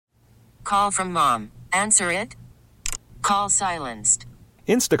call from mom. Answer it. Call silenced.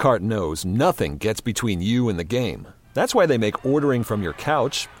 Instacart knows nothing gets between you and the game. That's why they make ordering from your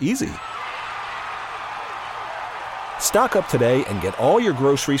couch easy. Stock up today and get all your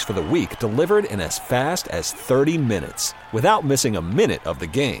groceries for the week delivered in as fast as 30 minutes without missing a minute of the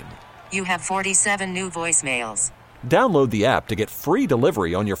game. You have 47 new voicemails. Download the app to get free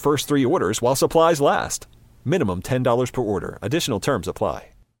delivery on your first 3 orders while supplies last. Minimum $10 per order. Additional terms apply.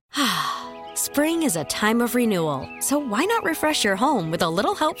 Spring is a time of renewal, so why not refresh your home with a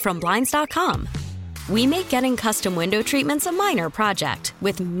little help from Blinds.com? We make getting custom window treatments a minor project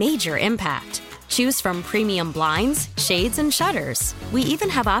with major impact. Choose from premium blinds, shades, and shutters. We even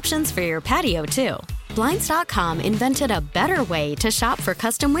have options for your patio, too. Blinds.com invented a better way to shop for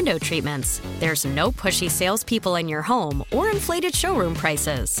custom window treatments. There's no pushy salespeople in your home or inflated showroom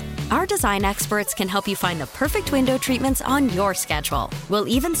prices. Our design experts can help you find the perfect window treatments on your schedule. We'll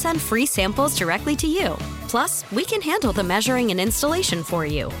even send free samples directly to you. Plus, we can handle the measuring and installation for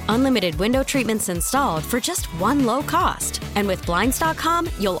you. Unlimited window treatments installed for just one low cost. And with Blinds.com,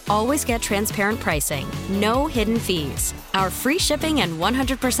 you'll always get transparent pricing. No hidden fees. Our free shipping and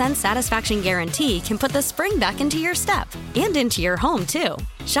 100% satisfaction guarantee can put the spring back into your step and into your home, too.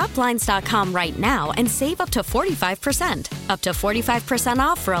 Shop Blinds.com right now and save up to 45%. Up to 45%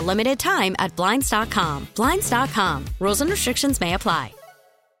 off for a limited time at Blinds.com. Blinds.com. Rules and restrictions may apply.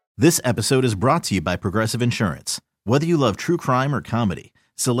 This episode is brought to you by Progressive Insurance. Whether you love true crime or comedy,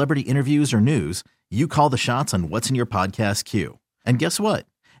 celebrity interviews or news, you call the shots on what's in your podcast queue. And guess what?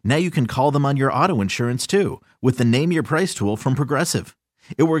 Now you can call them on your auto insurance, too, with the Name Your Price tool from Progressive.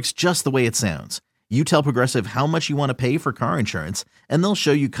 It works just the way it sounds. You tell Progressive how much you want to pay for car insurance, and they'll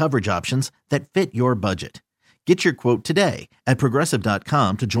show you coverage options that fit your budget. Get your quote today at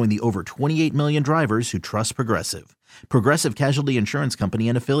Progressive.com to join the over 28 million drivers who trust Progressive. Progressive Casualty Insurance Company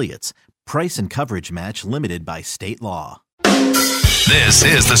and Affiliates. Price and coverage match limited by state law. This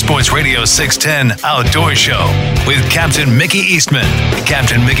is the Sports Radio 610 Outdoor Show with Captain Mickey Eastman.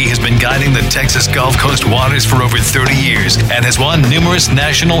 Captain Mickey has been guiding the Texas Gulf Coast waters for over 30 years and has won numerous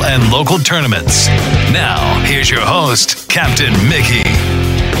national and local tournaments. Now, here's your host, Captain Mickey.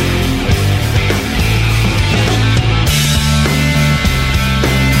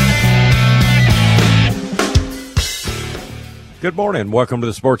 Good morning. Welcome to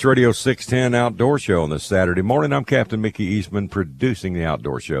the Sports Radio 610 Outdoor Show on this Saturday morning. I'm Captain Mickey Eastman. Producing the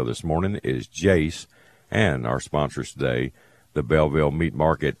Outdoor Show this morning is Jace, and our sponsors today, the Belleville Meat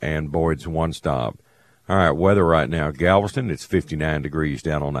Market and Boyd's One Stop. All right, weather right now, Galveston, it's 59 degrees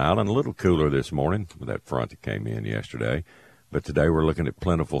down on the island. A little cooler this morning with that front that came in yesterday. But today we're looking at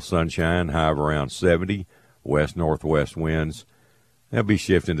plentiful sunshine, high of around 70, west-northwest winds. They'll be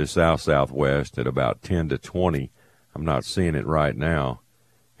shifting to south-southwest at about 10 to 20. I'm not seeing it right now.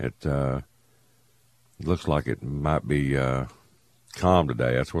 It looks like it might be calm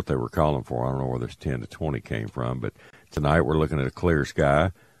today. That's what they were calling for. I don't know where this 10 to 20 came from. But tonight we're looking at a clear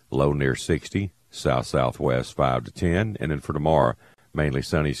sky, low near 60, south-southwest 5 to 10. And then for tomorrow, mainly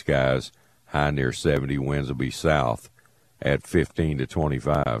sunny skies, high near 70. Winds will be south at 15 to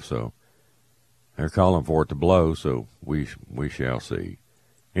 25. So they're calling for it to blow, so we shall see.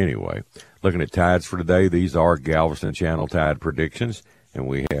 Anyway, looking at tides for today, these are Galveston Channel tide predictions, and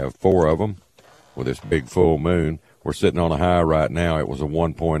we have 4 of them with this big full moon. We're sitting on a high right now. It was a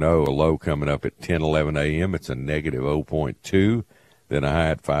 1.0, a low coming up at 10:11 a.m. It's a negative 0.2, then a high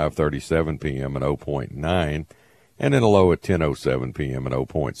at 5:37 p.m. at 0.9, and then a low at 10:07 p.m. at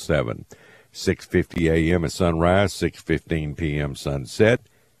 0.7. 6:50 a.m. is sunrise, 6:15 p.m. sunset,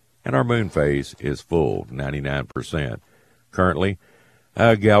 and our moon phase is full, 99%. Currently,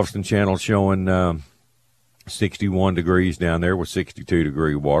 Galveston Channel showing 61 degrees down there with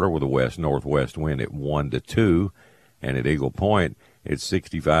 62-degree water with a west-northwest wind at 1 to 2. And at Eagle Point, it's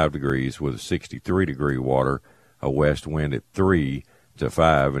 65 degrees with a 63-degree water, a west wind at 3 to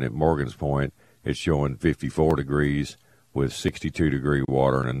 5. And at Morgan's Point, it's showing 54 degrees with 62-degree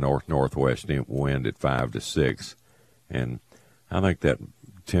water and a north-northwest wind at 5 to 6. And I think that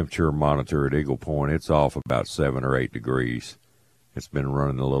temperature monitor at Eagle Point, it's off about 7 or 8 degrees. It's been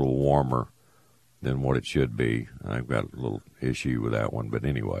running a little warmer than what it should be. I've got a little issue with that one. But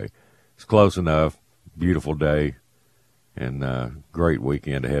anyway, it's close enough. Beautiful day and great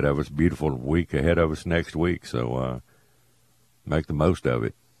weekend ahead of us. Beautiful week ahead of us next week. So make the most of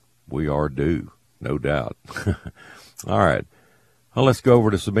it. We are due, no doubt. All right. Well, let's go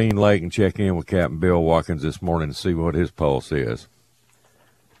over to Sabine Lake and check in with Captain Bill Watkins this morning and see what his pulse is.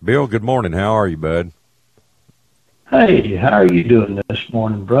 Bill, good morning. How are you, bud? Hey, how are you doing this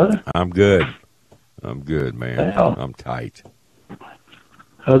morning, brother? I'm good. I'm good, man. Well, I'm tight.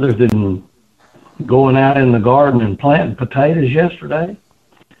 other than going out in the garden and planting potatoes yesterday.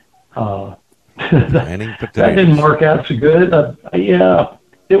 Planting potatoes. That didn't work out so good.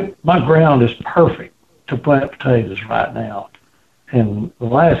 My ground is perfect to plant potatoes right now. And the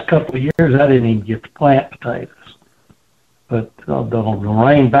last couple of years, I didn't even get to plant potatoes. But the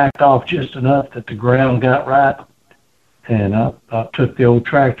rain backed off just enough that the ground got right. And I took the old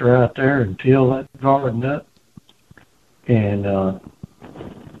tractor out there and tilled that garden up. And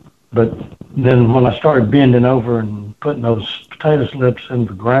but then when I started bending over and putting those potato slips in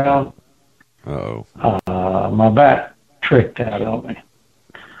the ground, my back tricked out on me.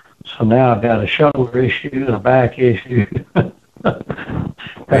 So now I've got a shoulder issue and a back issue.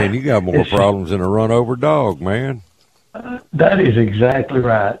 Man, you got more problems than a run-over dog, man. That is exactly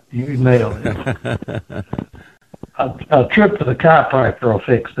right. You nailed it. A trip to the chiropractor will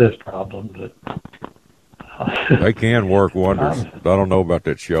fix this problem, but they can work wonders. I don't know about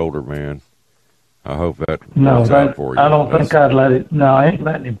that shoulder, man. I hope that works out for you. I don't think I'd let it. No, I ain't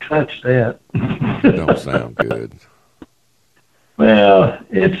letting him touch that. Don't sound good. Well,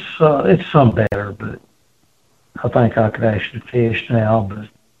 it's some better, but I think I could actually fish now,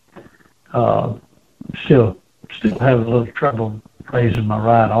 but still having a little trouble raising my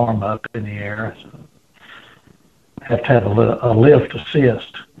right arm up in the air. So I have to have a lift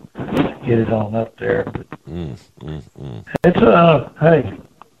assist to get it on up there. But it's hey,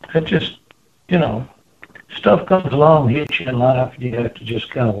 it just stuff comes along, hits you in life, and you have to just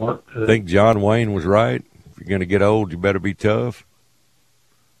kind of work to it. I think John Wayne was right. If you're going to get old, you better be tough.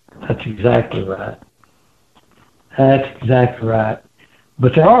 That's exactly right. That's exactly right.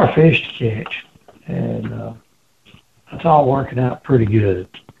 But there are fish to catch, and it's all working out pretty good.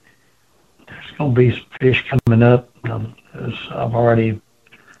 There's going to be some fish coming up. I've already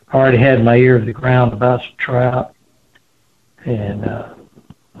had my ear to the ground about some trout and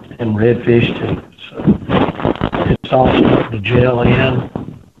redfish too. So it's all starting to gel in,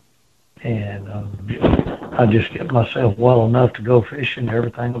 and I just get myself well enough to go fishing.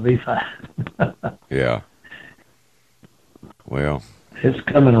 Everything will be fine. Yeah. Well, it's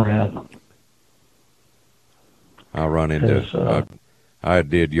coming around. I run into. I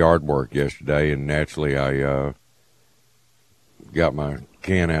did yard work yesterday, and naturally I got my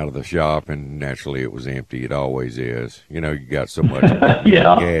can out of the shop, and naturally it was empty. It always is. You got so much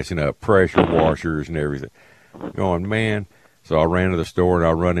gassing up, pressure washers and everything. Going, man. So I ran to the store, and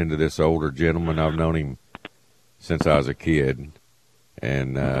I run into this older gentleman. I've known him since I was a kid,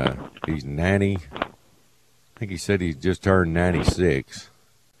 and he's 90. I think he said he just turned 96,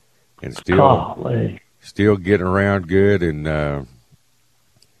 and still getting around good. And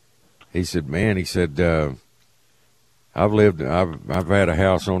he said, I've had a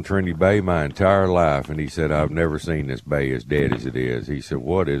house on Trinity Bay my entire life, and he said, I've never seen this bay as dead as it is. He said,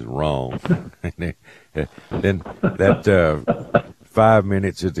 what is wrong? And then that 5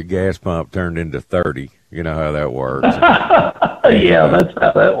 minutes at the gas pump turned into 30. You know how that works. Yeah, that's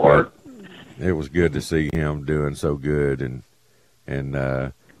how that works. It was good to see him doing so good, and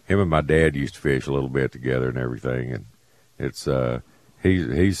him and my dad used to fish a little bit together and everything, and it's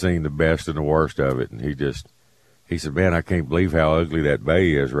he's seen the best and the worst of it, and he said, man, I can't believe how ugly that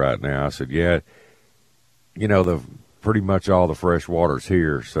bay is right now. I said, yeah, pretty much all the fresh water's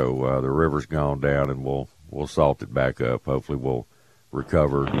here, so the river's gone down, and we'll salt it back up. Hopefully we'll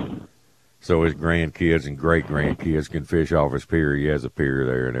recover so his grandkids and great-grandkids can fish off his pier. He has a pier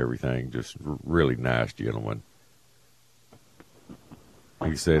there and everything. Just really nice gentleman.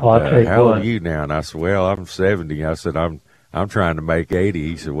 He said, how old are you now? And I said, well, I'm 70. I said, I'm trying to make 80.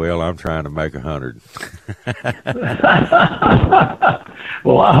 He said, well, I'm trying to make 100.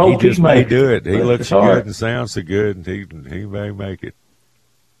 Well, I hope he may do it. He looks so good and sounds so good, and he may make it.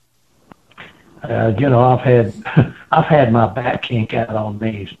 I've had my back kink out on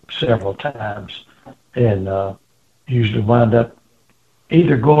me several times, and usually wind up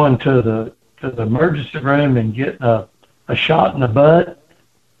either going to the emergency room and getting a shot in the butt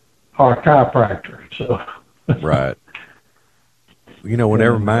or a chiropractor. So right.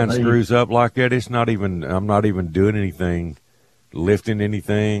 Whenever mine screws up like that, I'm not even doing anything, lifting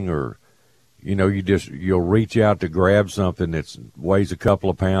anything, or you'll reach out to grab something that weighs a couple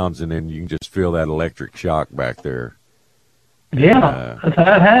of pounds, and then you can just feel that electric shock back there. Yeah, that's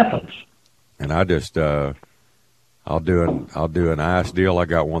how it happens. And I just I'll do an ice deal. I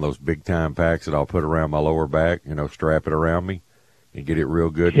got one of those big time packs that I'll put around my lower back, strap it around me and get it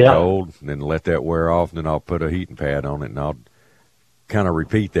real good and cold, and then let that wear off, and then I'll put a heating pad on it, and I'll kind of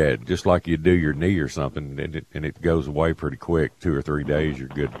repeat that just like you do your knee or something, and it goes away pretty quick. 2 or 3 days, you're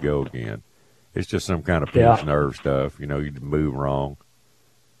good to go again. It's just some kind of pinched nerve stuff. You move wrong.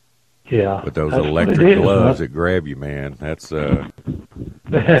 Yeah. But those that's electric gloves that grab you, man, that's an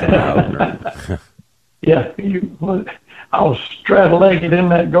eye-opener. Yeah, I was straddle-legged in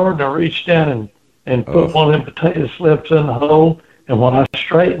that garden. I reached down and put one of them potato slips in the hole, and when I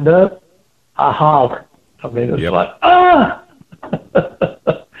straightened up, I hollered. I mean, it was like, ah!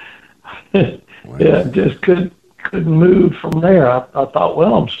 Yeah, just couldn't move from there. I thought,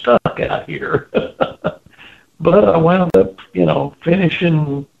 well, I'm stuck out here. But I wound up,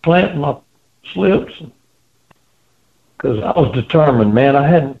 finishing planting my slips because I was determined, man. I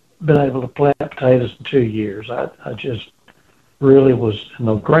hadn't been able to plant potatoes in 2 years. I just really was, and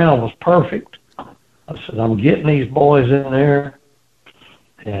the ground was perfect. I said, I'm getting these boys in there,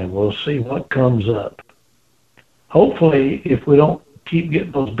 and we'll see what comes up. Hopefully, if we don't keep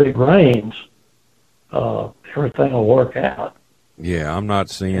getting those big rains, everything will work out. Yeah, I'm not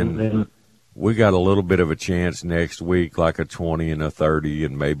seeing. We got a little bit of a chance next week, like a 20 and a 30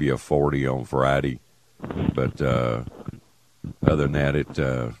 and maybe a 40 on Friday. But other than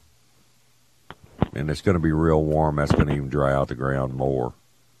that, and it's going to be real warm. That's going to even dry out the ground more.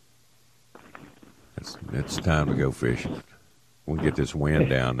 It's time to go fishing. We can get this wind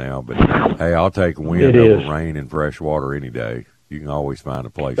down now, but hey, I'll take wind over rain and fresh water any day. You can always find a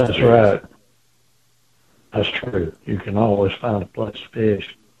place to fish. That's right. That's true. You can always find a place to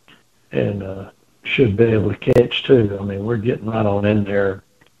fish, and should be able to catch too. I mean, we're getting right on in there.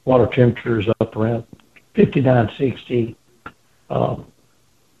 Water temperatures up around 59, 60. So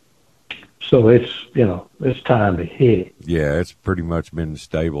it's time to hit it. Yeah, it's pretty much been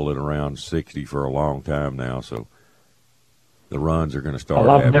stable at around 60 for a long time now. So the runs are going to start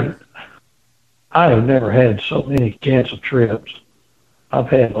happening. I have never had so many canceled trips. I've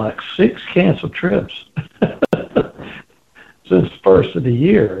had like 6 canceled trips since the first of the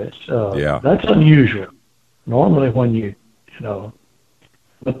year. That's unusual. Normally when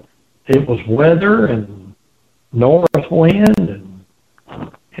but it was weather and north wind, and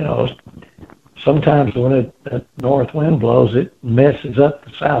sometimes when that north wind blows, it messes up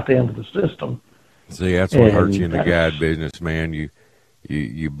the south end of the system. See, that's what hurts you in the guide business, man.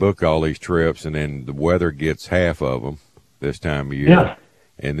 You book all these trips, and then the weather gets half of them this time of year. Yeah.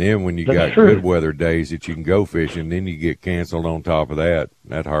 And then when you got good weather days that you can go fishing, then you get canceled on top of that.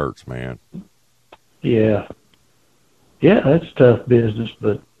 That hurts, man. Yeah. Yeah, that's tough business,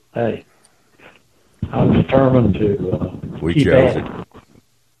 but hey, I'm determined to keep at it.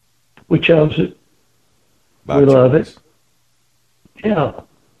 We chose it. We love it. Yeah.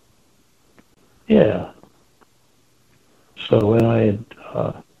 Yeah. So in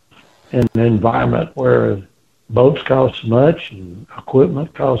an environment where boats cost so much and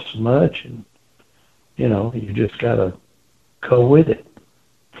equipment costs so much, and you just gotta go with it.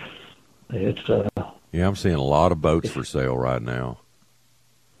 It's yeah, I'm seeing a lot of boats for sale right now.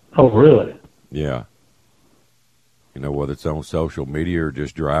 Oh, really? Yeah. Whether it's on social media or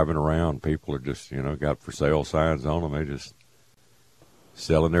just driving around, people are just got for sale signs on them. They just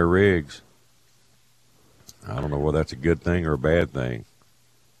selling their rigs. I don't know whether that's a good thing or a bad thing.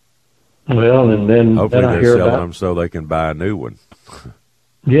 Well, and then hopefully then they're selling them so they can buy a new one.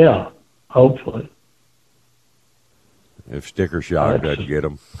 Yeah, hopefully. If Sticker Shock doesn't get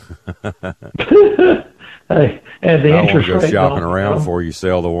them. Hey, and the interest rate. Go shopping around before you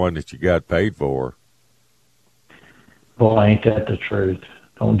sell the one that you got paid for. Well, ain't that the truth?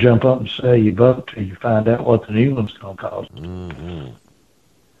 Don't jump up and sell your boat till you find out what the new one's going to cost. Mm-hmm.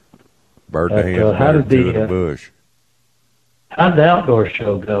 Bird in the hand, better two in the bush. How did the outdoor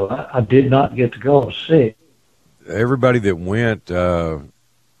show go? I did not get to go. I was sick. Everybody that went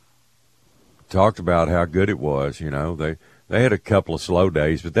talked about how good it was. They had a couple of slow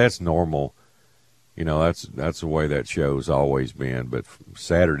days, but that's normal. That's the way that show's always been. But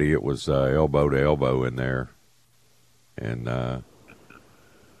Saturday it was elbow to elbow in there, and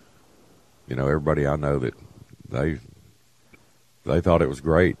everybody I know that they thought it was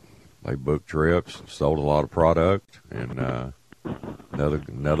great. They booked trips, sold a lot of product, and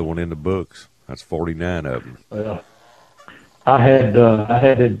another one in the books. That's 49 of them. Well, I had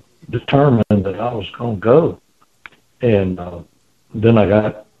it determined that I was going to go, and then I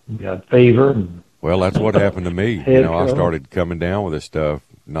got fever. And well, that's what happened to me. I started coming down with this stuff,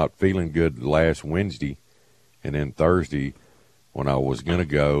 not feeling good last Wednesday, and then Thursday when I was going to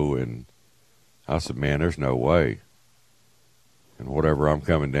go, and I said, man, there's no way. And whatever I'm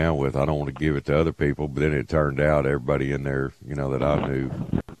coming down with, I don't want to give it to other people. But then it turned out everybody in there, that I knew,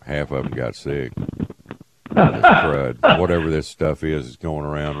 half of them got sick. That's crud. Whatever this stuff is going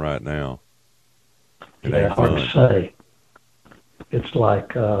around right now. It ain't fun. Hard to say. It's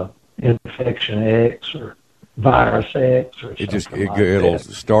like Infection X or Virus X or it'll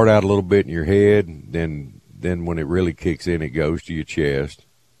start out a little bit in your head, and then when it really kicks in, it goes to your chest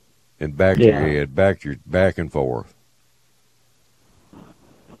and back to your head, back and forth.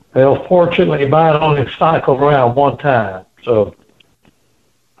 Well, fortunately, mine only cycled around one time, so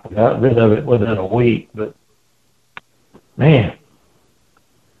I got rid of it within a week. But man,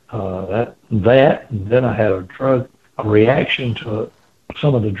 that, and then I had a reaction to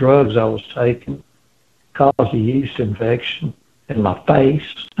some of the drugs I was taking, caused a yeast infection in my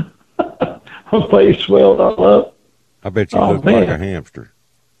face. My face swelled all up. I bet you looked like a hamster.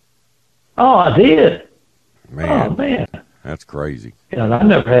 Oh, I did. Man. Oh, man. That's crazy. And I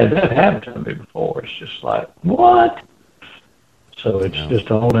never had that happen to me before. It's just like, what? So it's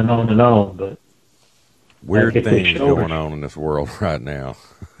just on and on and on. But weird things going on in this world right now.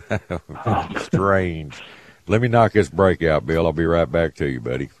 Strange. Let me knock this break out, Bill. I'll be right back to you,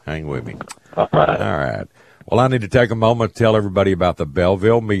 buddy. Hang with me. All right. All right. Well, I need to take a moment to tell everybody about the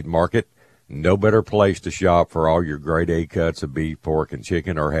Belleville Meat Market. No better place to shop for all your grade A cuts of beef, pork, and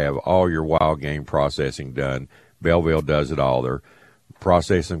chicken, or have all your wild game processing done. Belleville does it all. Their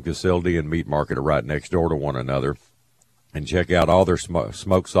processing facility and meat market are right next door to one another. And check out all their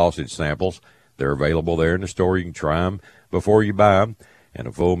smoked sausage samples. They're available there in the store. You can try them before you buy them. And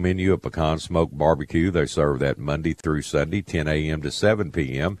a full menu of pecan smoked barbecue. They serve that Monday through Sunday, 10 a.m. to 7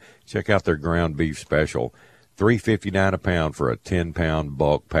 p.m. Check out their ground beef special, $3.59 a pound for a 10-pound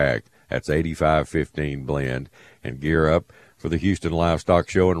bulk pack. That's 85-15 blend. And gear up for the Houston Livestock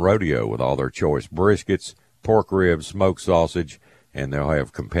Show and Rodeo with all their choice briskets, pork ribs, smoked sausage, and they'll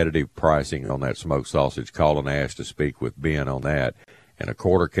have competitive pricing on that smoked sausage. Call and ask to speak with Ben on that. And a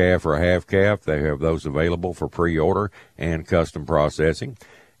quarter calf or a half calf, they have those available for pre-order and custom processing.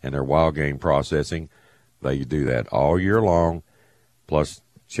 And their wild game processing, they do that all year long. Plus,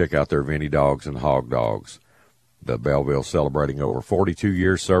 check out their Vinny dogs and hog dogs. The Belleville celebrating over 42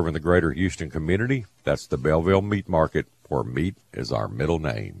 years serving the greater Houston community. That's the Belleville Meat Market, where meat is our middle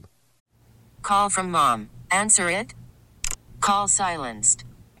name. Call from mom. Answer it. Call silenced.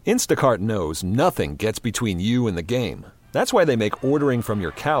 Instacart knows nothing gets between you and the game. That's why they make ordering from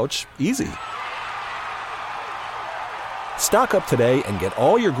your couch easy. Stock up today and get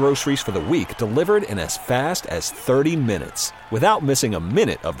all your groceries for the week delivered in as fast as 30 minutes without missing a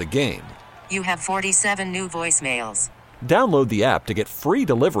minute of the game. You have 47 new voicemails. Download the app to get free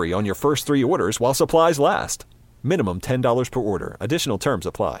delivery on your first 3 orders while supplies last. Minimum $10 per order. Additional terms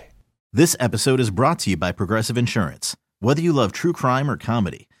apply. This episode is brought to you by Progressive Insurance. Whether you love true crime or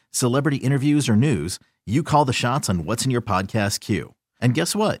comedy, celebrity interviews or news, you call the shots on what's in your podcast queue. And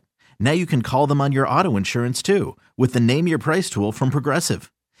guess what? Now you can call them on your auto insurance too with the Name Your Price tool from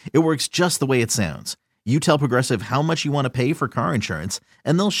Progressive. It works just the way it sounds. You tell Progressive how much you want to pay for car insurance,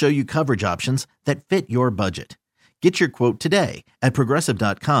 and they'll show you coverage options that fit your budget. Get your quote today at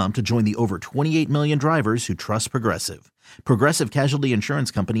Progressive.com to join the over 28 million drivers who trust Progressive. Progressive Casualty Insurance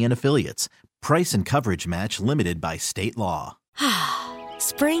Company and Affiliates. Price and coverage match limited by state law.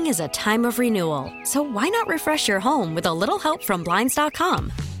 Spring is a time of renewal, so why not refresh your home with a little help from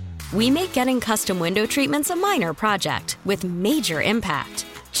Blinds.com? We make getting custom window treatments a minor project with major impact.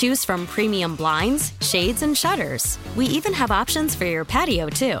 Choose from premium blinds, shades, and shutters. We even have options for your patio,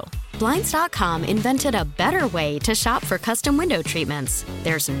 too. Blinds.com invented a better way to shop for custom window treatments.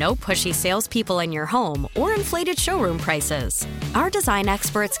 There's no pushy salespeople in your home or inflated showroom prices. Our design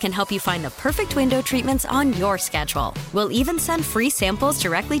experts can help you find the perfect window treatments on your schedule. We'll even send free samples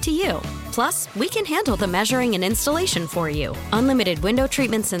directly to you. Plus, we can handle the measuring and installation for you. Unlimited window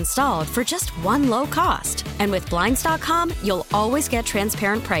treatments installed for just one low cost. And with Blinds.com, you'll always get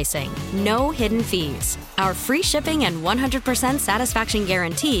transparent pricing. No hidden fees. Our free shipping and 100% satisfaction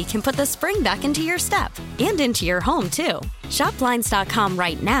guarantee can put the spring back into your step and into your home, too. Shop Blinds.com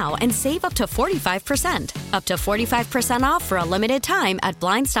right now and save up to 45%. Up to 45% off for a limited time at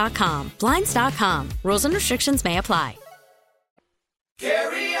Blinds.com. Blinds.com. Rules and restrictions may apply.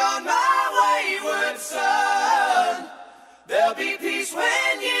 Carry on my wayward son. There'll be peace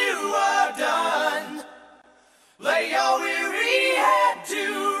when you are done. Lay your weary head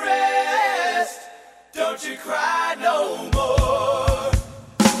to rest. Don't you cry no more.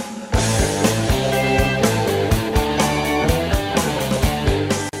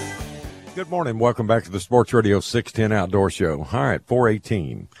 Good morning. Welcome back to the Sports Radio 610 Outdoor Show. All right,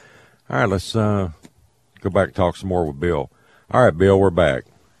 418. All right, let's go back and talk some more with Bill. All right, Bill, we're back.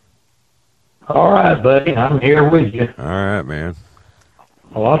 All right, buddy. I'm here with you. All right, man.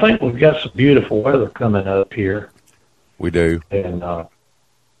 Well, I think we've got some beautiful weather coming up here. We do. And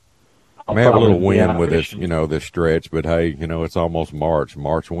may have a little wind with this, this stretch, but hey, it's almost March.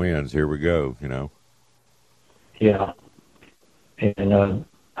 March winds. Here we go, Yeah. And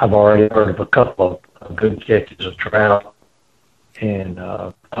I've already heard of a couple of good catches of trout, and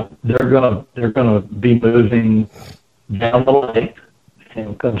they're gonna be moving down the lake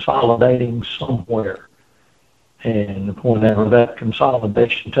and consolidating somewhere. And whenever that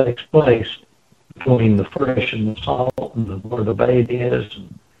consolidation takes place between the fresh and the salt and where the bait is,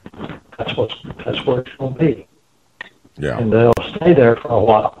 that's where it's going to be. Yeah. And they'll stay there for a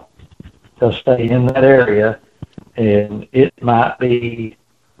while. They'll stay in that area, and it might be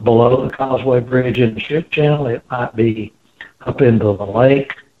below the Causeway Bridge in the ship channel. It might be up into the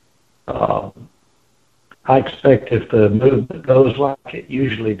lake. I expect if the movement goes like it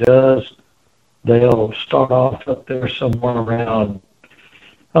usually does, they'll start off up there somewhere around,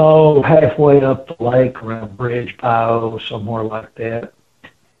 halfway up the lake, around Bridge Bio, somewhere like that.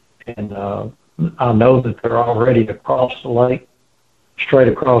 And I know that they're already across the lake, straight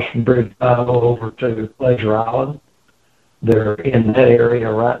across from Bridge Bio over to Pleasure Island. They're in that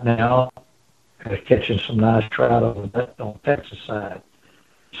area right now, catching some nice trout over that on the Texas side.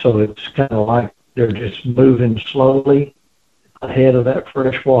 So it's kind of like they're just moving slowly ahead of that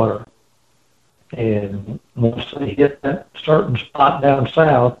fresh water. And once they hit that certain spot down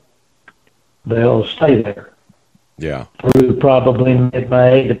south, they'll stay there. Yeah. Through probably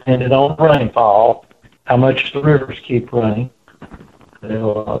mid-May, depending on rainfall, how much the rivers keep running.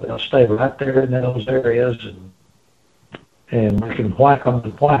 They'll stay right there in those areas, and we can whack them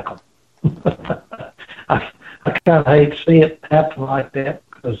and whack them. I kind of hate to see it happen like that,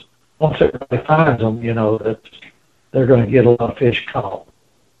 because once everybody finds them, that they're going to get a lot of fish caught.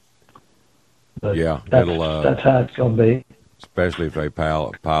 But yeah, that's how it's going to be. Especially if they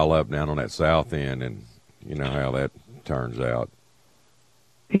pile up down on that south end, and you know how that turns out.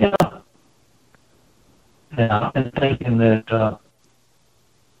 Yeah. Yeah, I've been thinking that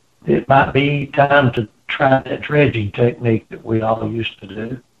it might be time to try that dredging technique that we all used to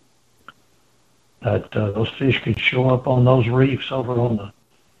do. That those fish could show up on those reefs over on the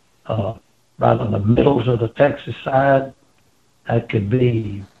right on the middles of the Texas side. That could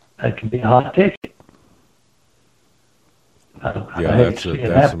be a hot ticket. That's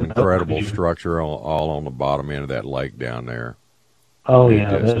some incredible structure all on the bottom end of that lake down there. Oh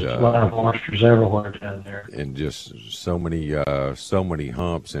yeah, there's a lot of oysters everywhere down there, and just so many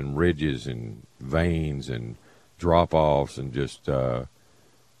humps and ridges and veins and drop offs, and just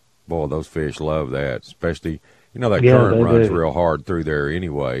boy, those fish love that. Especially, that current runs real hard through there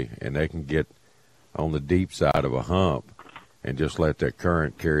anyway, and they can get on the deep side of a hump and just let that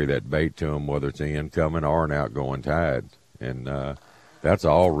current carry that bait to them, whether it's an incoming or an outgoing tide. And that's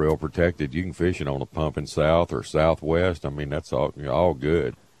all real protected. You can fish it on a pumping south or southwest. I mean, that's all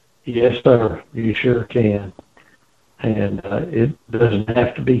good. Yes, sir. You sure can. And it doesn't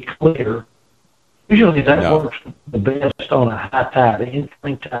have to be clear. Usually that works the best on a high tide,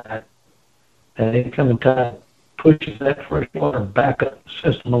 incoming tide. That incoming tide pushes that fresh water back up the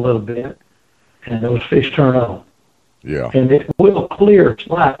system a little bit, and those fish turn on. Yeah. And it will clear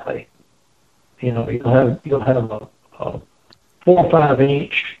slightly. You'll have a 4 or 5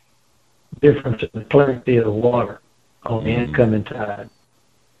 inch difference in the clarity of the water on the incoming tide.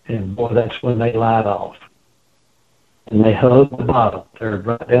 And boy, that's when they light off. And they hug the bottom. They're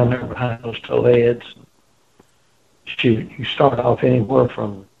right down there behind those toe heads. Shoot, you start off anywhere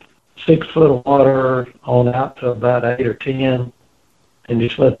from 6 foot of water on out to about 8 or 10, and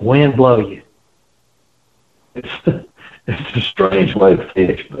just let the wind blow you. It's a strange way to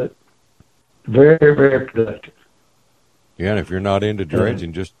fish, but very, very productive. Yeah, and if you're not into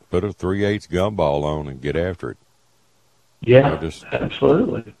dredging, just put a 3/8 gumball on and get after it. Yeah,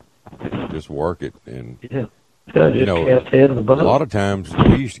 absolutely. Just work it. And cast head in the boat. A lot of times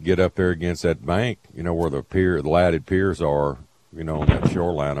we used to get up there against that bank, where the lighted piers are, on that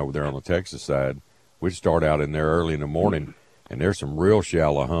shoreline over there on the Texas side. We'd start out in there early in the morning, and there's some real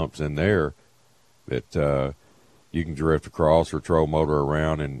shallow humps in there that you can drift across or throw a motor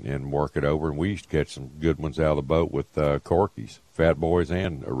around and work it over. And we used to catch some good ones out of the boat with corkies, fat boys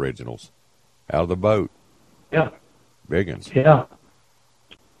and originals, out of the boat. Yeah. Big ones. Yeah.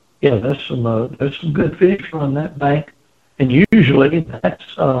 Yeah, there's some good fish on that bank, and usually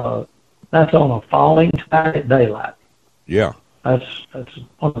that's on a falling tide at daylight. Yeah. That's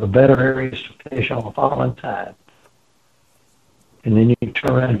one of the better areas to fish on a falling tide. And then you can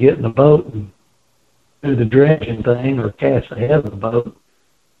turn around and get in the boat and do the dredging thing, or cast ahead of the boat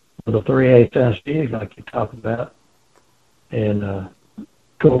with a 3/8 ounce jig like you talked about, and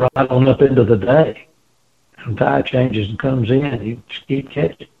go right on up into the day. When tide changes and comes in, you just keep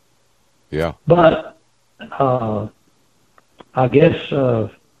catching. Yeah. But I guess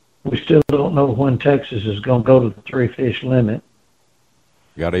We still don't know when Texas is going to go to the 3-fish limit.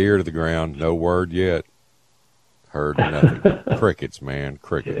 Got an ear to the ground. No word yet. Heard nothing. Crickets, man.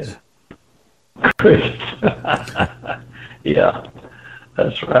 Crickets. Yeah. Crickets. Yeah,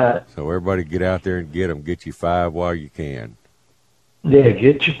 that's right. So everybody get out there and get them. Get you 5 while you can. Yeah,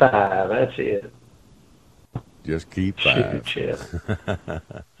 get your 5. That's it. Just keep 5. Shoot, yeah.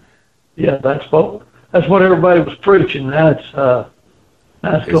 Yeah, that's what everybody was preaching. Now it's going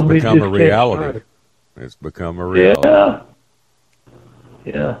to be become just a reality. It's become a reality. Yeah.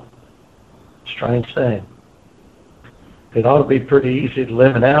 Yeah. Strange thing. It ought to be pretty easy to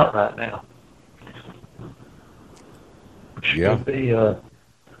limit out right now. Yeah. Be,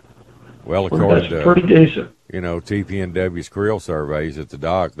 well, according to pretty decent. TPNW's creel surveys at the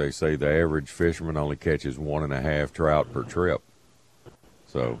dock, they say the average fisherman only catches 1.5 trout per trip.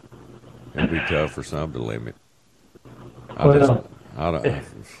 So it'd be tough for some to limit. I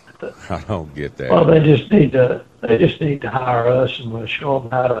don't get that. Well, they just need to hire us, and we'll show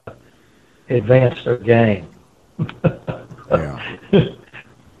them how to advance their game. Yeah.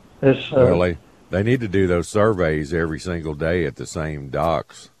 Well, they need to do those surveys every single day at the same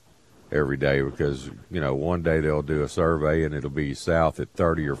docks every day, because one day they'll do a survey and it'll be south at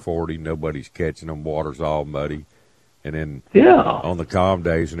 30 or 40. Nobody's catching them. Water's all muddy. And then on the calm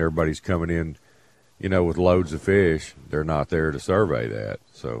days, and everybody's coming in, with loads of fish, they're not there to survey that.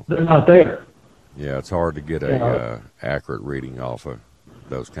 So they're not there. Yeah, it's hard to get a accurate reading off of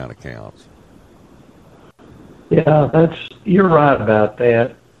those kind of counts. Yeah, you're right about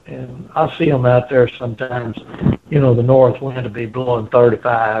that. And I see them out there sometimes. The north wind will be blowing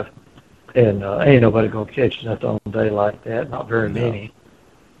 35, and ain't nobody going to catch nothing on a day like that, not very many.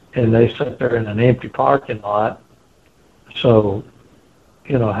 And they sit there in an empty parking lot. So,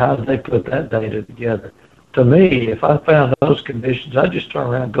 how do they put that data together? To me, if I found those conditions, I'd just turn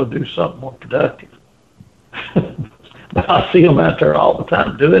around and go do something more productive. But I see them out there all the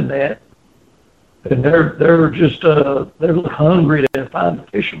time doing that. And they're just they're hungry to find a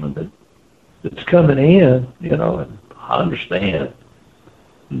fisherman that's coming in, and I understand.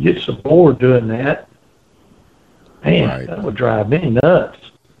 You get so bored doing that, man, that would drive me nuts.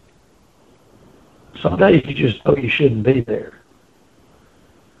 Some days you just know you shouldn't be there.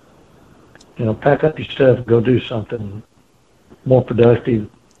 Pack up your stuff and go do something more productive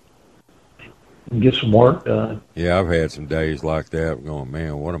and get some work done. Yeah, I've had some days like that. I'm going,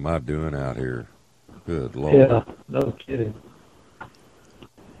 man, what am I doing out here? Good Lord. Yeah, no kidding.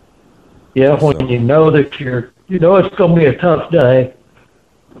 Yeah, when you know that it's going to be a tough day,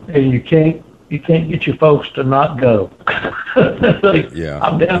 and you can't get your folks to not go.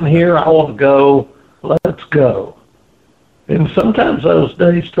 I'm down here. I want to go. Let's go. And sometimes those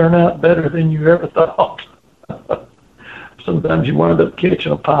days turn out better than you ever thought. Sometimes you wind up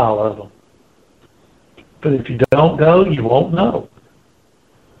catching a pile of them. But if you don't go, you won't know.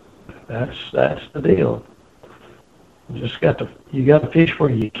 That's the deal. You got to fish where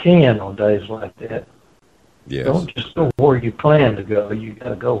you can on days like that. Yes. Don't just go where you plan to go. You got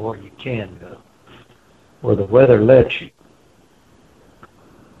to go where you can go, where the weather lets you.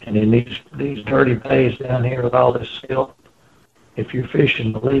 And in these dirty bays down here with all this silt, if you're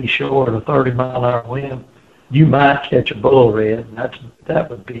fishing the lee shore at a 30-mile-an-hour wind, you might catch a bull red, and that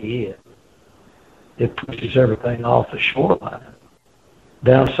would be it. It pushes everything off the shoreline.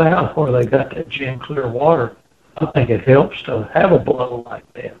 Down south, where they got that gin clear water, I think it helps to have a blow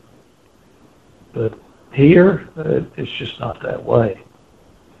like that. But here, it's just not that way.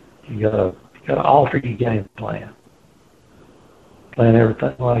 You gotta alter your game plan. Plan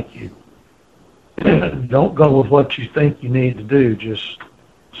everything like you. Don't go with what you think you need to do. Just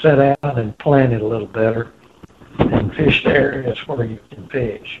set out and plan it a little better, and fish the areas where you can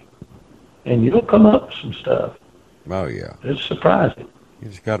fish. And you'll come up with some stuff. Oh yeah, it's surprising. You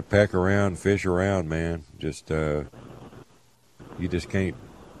just got to peck around, fish around, man. Just you just can't,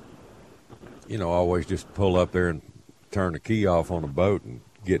 always just pull up there and turn the key off on a boat and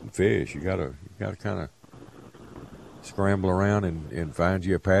get and fish. You gotta kind of scramble around and find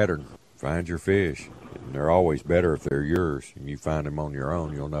you a pattern, find your fish. And they're always better if they're yours, and you find them on your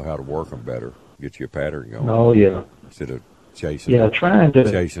own. You'll know how to work them better. Get you a pattern going. Oh yeah. Instead of chasing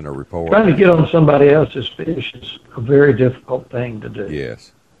a report. Trying to get on somebody else's fish is a very difficult thing to do.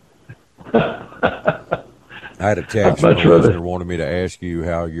 Yes. I had a text from a listener wanted me to ask you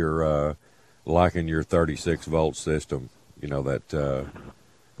how you're liking your 36-volt system, that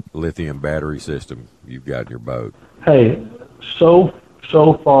lithium battery system you've got in your boat. Hey, so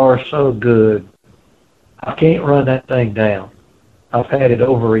far, so good. I can't run that thing down. I've had it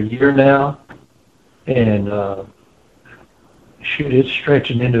over a year now, and shoot, it's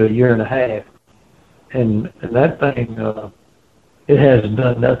stretching into a year and a half. And that thing, it hasn't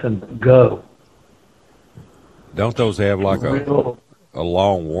done nothing but go. Don't those have like a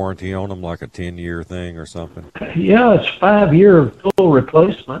long warranty on them, like a 10-year thing or something? Yeah, it's 5-year full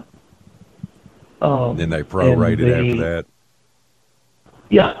replacement. Then they prorate it after that?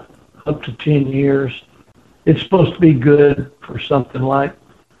 Yeah, up to 10 years. It's supposed to be good for something like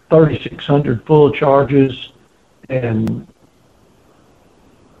 3,600 full charges, and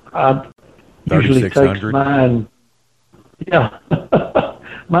I usually take mine. Yeah,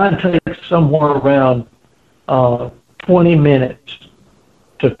 mine takes somewhere around 20 minutes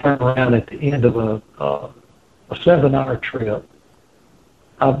to turn around at the end of a 7-hour trip.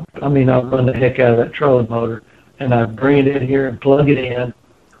 I run the heck out of that trolling motor, and I bring it in here and plug it in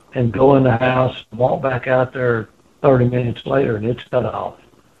and go in the house and walk back out there 30 minutes later, and it's cut off.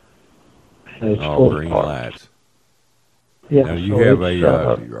 And it's full green apart. lights. Yeah. Now, you have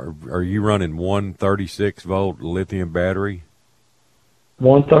are you running 136-volt lithium battery?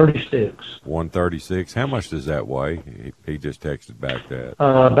 136. 136. How much does that weigh? He just texted back that.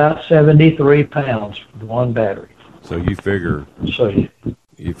 About 73 pounds for one battery. So you figure So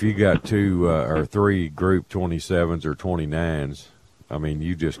if you got 2 or 3 Group 27s or 29s, I mean,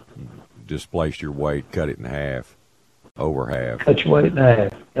 you just displace your weight, cut it in half, over half. cut your weight in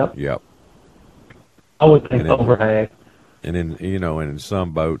half. Yep. Yep. I would think over half. And in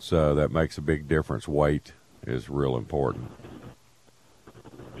some boats, that makes a big difference. Weight is real important.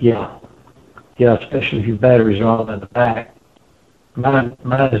 Yeah. Yeah, especially if your batteries are all in the back. Mine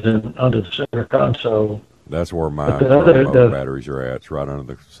is under the center console. That's where my batteries are at. It's right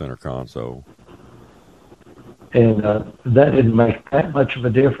under the center console. And that didn't make that much of a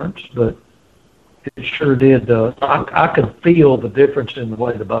difference, but it sure did. I could feel the difference in the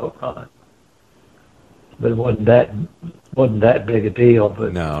way the boat run. But it wasn't that big a deal.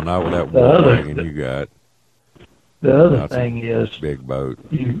 But no, not with that wagon you got. The other thing is big boat.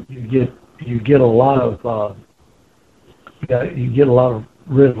 You get a lot of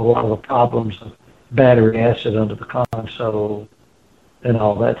rid of a lot of the problems of battery acid under the console and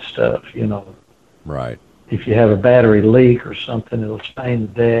all that stuff. Right. If you have a battery leak or something, it'll stain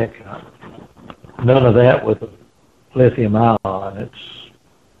the deck. None of that with a lithium ion.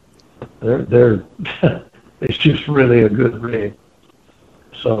 It's just really a good rig.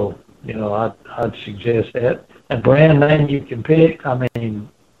 So, I'd suggest that. And brand name you can pick. I mean,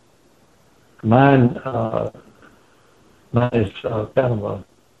 mine is kind of a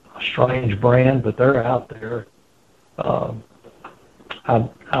strange brand, but they're out there.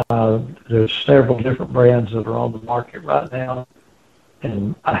 There's several different brands that are on the market right now,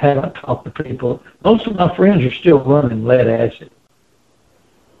 and I haven't talked to people. Most of my friends are still running lead acid,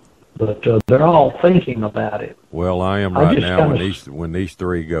 but they're all thinking about it. Well, I am right now. When these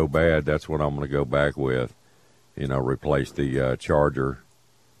 3 go bad, that's what I'm going to go back with. Replace the charger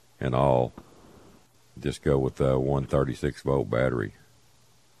and all. Just go with a 136-volt battery.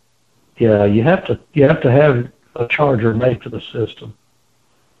 Yeah, you have to have a charger made for the system.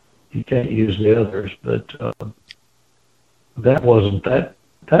 You can't use the others, but that wasn't that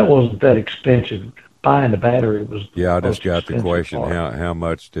expensive. Buying the battery was. Yeah, I just got the question: how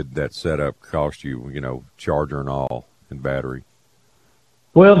much did that setup cost you? Charger and all and battery.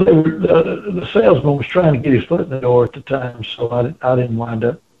 Well, the salesman was trying to get his foot in the door at the time, so I didn't wind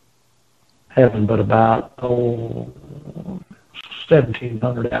up having but about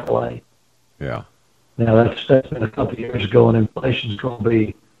 $1,700 outlay. Yeah. Now that's been a couple of years ago, and inflation's going to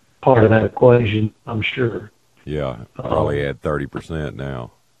be part of that equation, I'm sure. Yeah, probably at 30%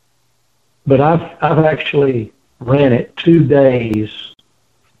 now. But I've actually ran it 2 days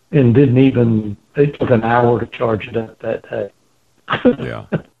and it took an hour to charge it up that day. Yeah.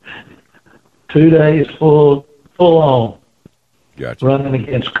 2 days full on. Gotcha. Running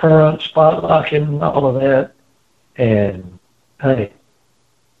against current, spot locking, all of that. And hey,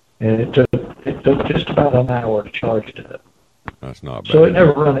 it took just about an hour to charge it up. That's not bad. So it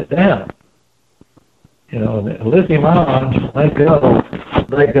never run it down. Lithium ions, they go.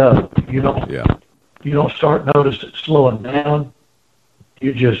 You don't start notice it slowing down.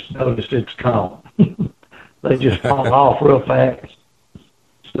 You just notice it's gone. They just fall off real fast.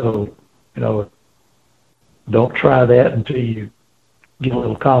 So, don't try that until you get a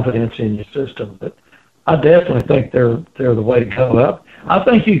little confidence in your system. But I definitely think they're the way to go up. I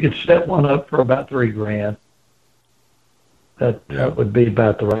think you could set one up for about $3,000. That would be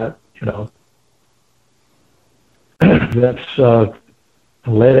about the right, That's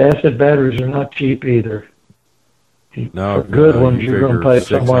lead acid batteries are not cheap either. No, for good ones you're going to pay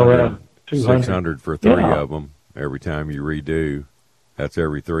somewhere around $200. $600 for 3 of them. every time you redo. That's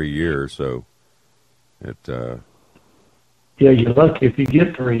every 3 years, so it. Yeah, you're lucky if you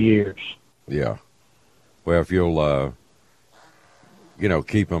get 3 years. Yeah. Well, if you'll,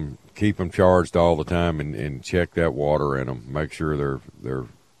 keep them charged all the time and check that water in them, make sure they're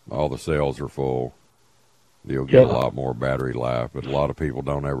all the cells are full. You'll get a lot more battery life. But a lot of people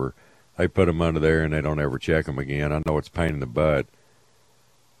don't ever. They put them under there and they don't ever check them again. I know it's a pain in the butt.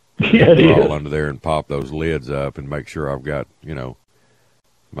 Yeah, it crawl is. under there and pop those lids up and make sure I've got,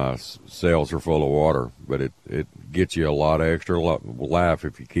 my cells are full of water. But it gets you a lot of extra life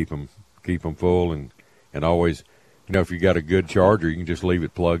if you keep them full and always, if you got a good charger, you can just leave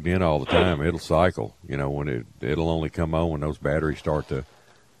it plugged in all the time. It'll cycle. When it'll only come on when those batteries start to,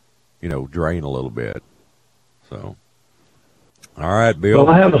 drain a little bit. So, all right, Bill.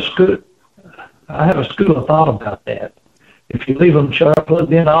 Well, I have a school of thought about that. If you leave them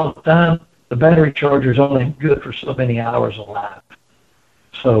plugged in all the time, the battery charger's only good for so many hours of life.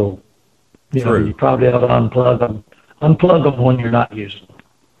 So, you probably ought to unplug them when you're not using them.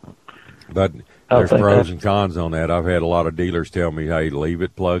 But there's pros and cons on that. I've had a lot of dealers tell me, hey, leave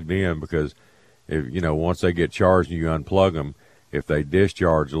it plugged in because, if once they get charged and you unplug them, if they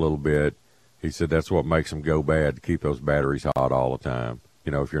discharge a little bit, he said that's what makes them go bad, to keep those batteries hot all the time,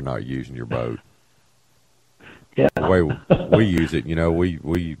 if you're not using your boat. Yeah. The way we use it,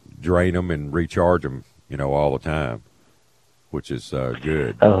 we drain them and recharge them, all the time, which is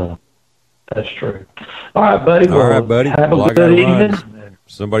good. That's true. All right, buddy. All right, buddy. Have a good evening.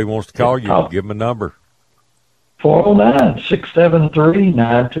 Somebody wants to call you. Give them a number.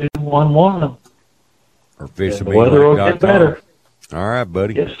 409-673-9211. Or fishing The weather will get better. All right,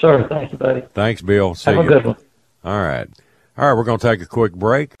 buddy. Yes, sir. Thank you, buddy. Thanks, Bill. See you. Have a good one. All right. We're going to take a quick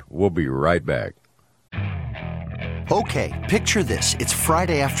break. We'll be right back. Okay, picture this. It's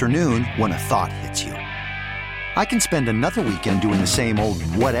Friday afternoon when a thought hits you. I can spend another weekend doing the same old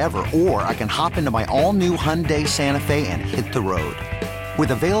whatever, or I can hop into my all-new Hyundai Santa Fe and hit the road.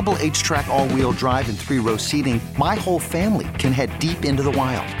 With available H-Track all-wheel drive and 3-row seating, my whole family can head deep into the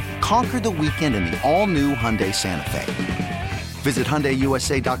wild. Conquer the weekend in the all-new Hyundai Santa Fe. Visit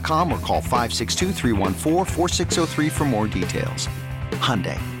HyundaiUSA.com or call 562-314-4603 for more details.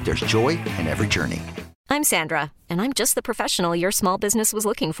 Hyundai, there's joy in every journey. I'm Sandra, and I'm just the professional your small business was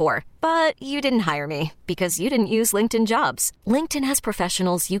looking for. But you didn't hire me because you didn't use LinkedIn Jobs. LinkedIn has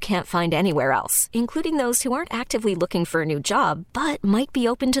professionals you can't find anywhere else, including those who aren't actively looking for a new job, but might be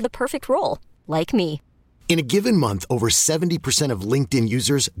open to the perfect role, like me. In a given month, over 70% of LinkedIn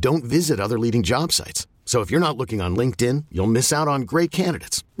users don't visit other leading job sites. So if you're not looking on LinkedIn, you'll miss out on great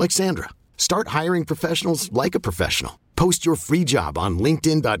candidates like Sandra. Start hiring professionals like a professional. Post your free job on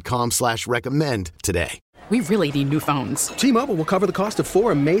linkedin.com/recommend today. We really need new phones. T-Mobile will cover the cost of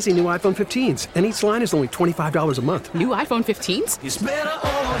 4 amazing new iPhone 15s, and each line is only $25 a month. New iPhone 15s? It's better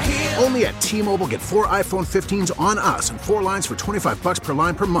over here. Only at T-Mobile, get 4 iPhone 15s on us and 4 lines for $25 per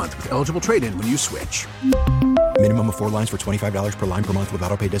line per month with eligible trade-in when you switch. Minimum of 4 lines for $25 per line per month with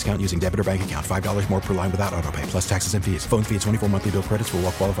autopay discount using debit or bank account. $5 more per line without autopay, plus taxes and fees. Phone fee at 24 monthly bill credits for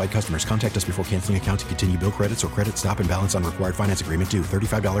well-qualified customers. Contact us before canceling account to continue bill credits or credit stop and balance on required finance agreement due.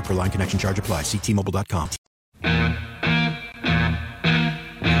 $35 per line connection charge applies. See T-Mobile.com.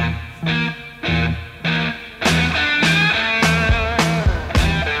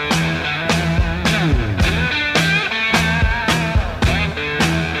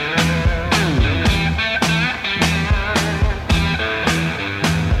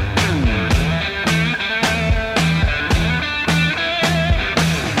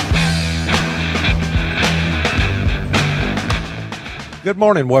 Good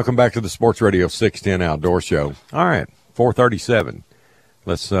morning. Welcome back to the Sports Radio 610 Outdoor Show. All right, 4:37.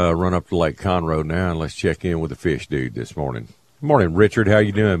 Let's run up to Lake Conroe now and let's check in with the fish dude this morning. Good morning, Richard. How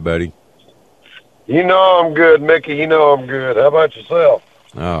you doing, buddy? You know I'm good, Mickey. You know I'm good. How about yourself?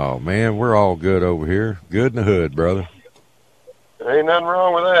 Oh, man, we're all good over here. Good in the hood, brother. Ain't nothing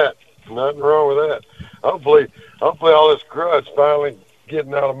wrong with that. Nothing wrong with that. Hopefully all this crud's finally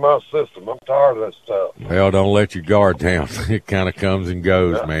getting out of my system. I'm tired of that stuff. Well, don't let your guard down. It kind of comes and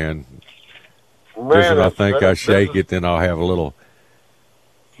goes, man. Just when I think I shake it, then I'll have a little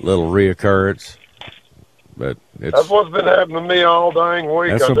reoccurrence. But that's what's been happening to me all dang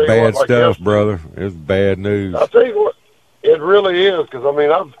week. That's some bad stuff, brother. It's bad news. I'll tell you what, it really is, because, I mean,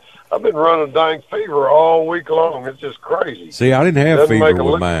 I've been running dang fever all week long. It's just crazy. See, I didn't have fever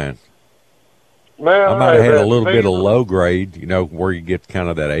with mine. Man, I might have had a little bit of low grade, where you get kind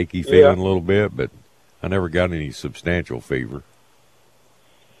of that achy feeling a little bit, but I never got any substantial fever.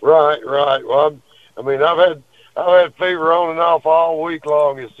 Right. Well, I've had fever on and off all week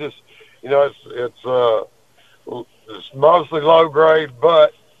long. It's just, it's it's mostly low grade,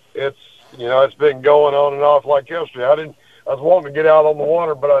 but it's been going on and off like yesterday. I was wanting to get out on the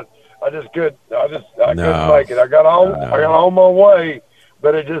water, but I just couldn't. I couldn't make it. I got on my way,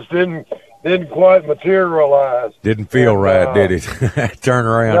 but it just didn't quite materialize. Didn't feel right, did it? Turn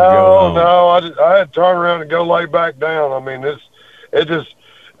around. No, and go home. no. I had to turn around and go lay back down. I mean,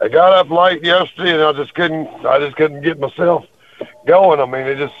 I got up late yesterday, and I just couldn't get myself going. I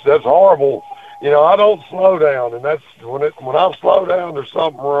mean, that's horrible. I don't slow down, and that's when I slow down, there's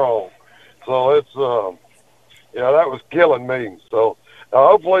something wrong. So it's that was killing me. So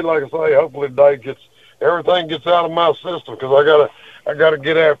hopefully, like I say, hopefully today everything gets out of my system, because I gotta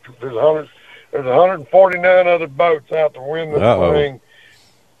get after. There's 149 other boats out to win this thing.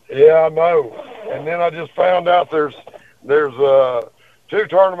 Yeah, I know. And then I just found out there's 2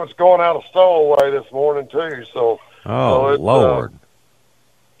 tournaments going out of Stowaway this morning too. So Lord.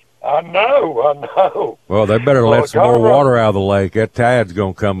 I know. Well, they better let some more water out of the lake. That tide's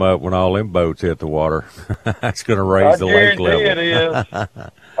going to come up when all them boats hit the water. That's going to raise the lake level. It is.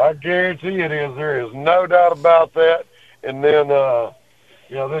 I guarantee it is. There is no doubt about that. And then,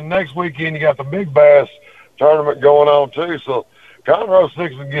 then next weekend you got the big bass tournament going on too. So Conroe's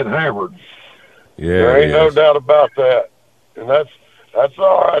fixing to get hammered. Yeah, there ain't no doubt about that. And that's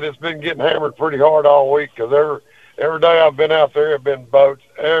all right. It's been getting hammered pretty hard all week, because every day I've been out there, have been boats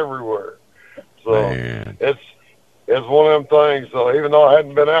everywhere. So it's one of them things. So even though I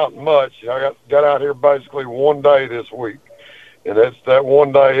hadn't been out much, I got out here basically one day this week, and that's that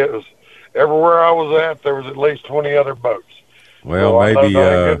one day. It was everywhere I was at, there was at least 20 other boats. Well, so maybe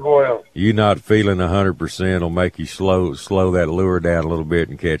you not feeling 100% will make you slow that lure down a little bit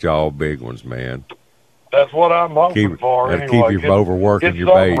and catch all big ones, man. That's what I'm hoping for. Anyway, keep you overworking your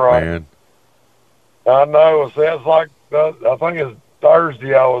bait, right, man. I know. It's like, I think it's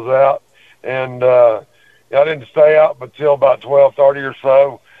Thursday I was out, and I didn't stay out until about 12:30 or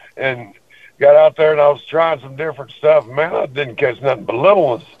so, and got out there and I was trying some different stuff. Man, I didn't catch nothing but little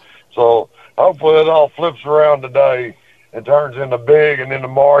ones. So hopefully it all flips around today and turns into big, and then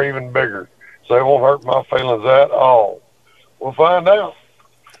tomorrow even bigger. So it won't hurt my feelings at all. We'll find out.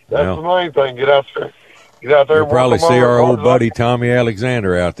 That's the main thing. Get out there. You'll probably see our old buddy Tommy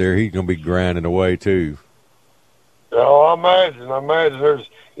Alexander out there. He's going to be grinding away too. Oh, I imagine there's,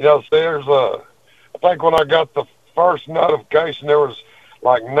 I think when I got the first notification, there was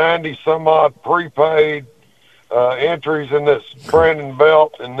like 90 some odd prepaid entries in this Brandon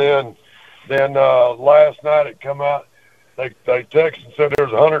belt, and then last night it come out. They texted and said there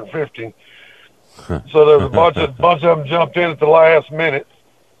was 150. So there was a bunch of them jumped in at the last minute.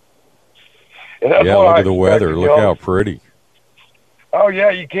 And that's look at the weather. Look how pretty. Oh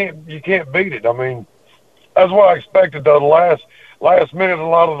yeah, you can't beat it. I mean, that's what I expected though. The last minute, a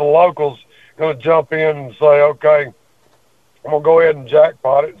lot of the locals going to jump in and say, okay, I'm going to go ahead and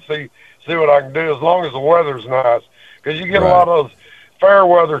jackpot it and see what I can do, as long as the weather's nice. Because you get a lot of those fair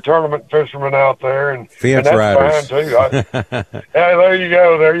weather tournament fishermen out there, and fence that's riders. Fine too. Hey,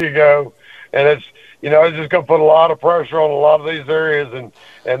 there you go. And it's just going to put a lot of pressure on a lot of these areas,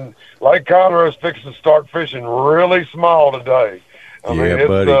 and Lake Conroe is fixing to start fishing really small today. I mean, it's,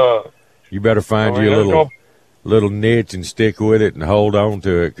 buddy. You better find you a little niche and stick with it and hold on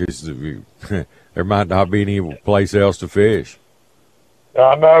to it, because there might not be any place else to fish.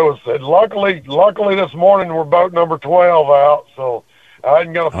 I know. Luckily this morning we're boat number 12 out, so I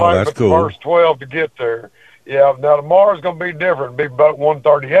ain't going to fight but the first 12 to get there. Yeah, now tomorrow's going to be different. It'll be boat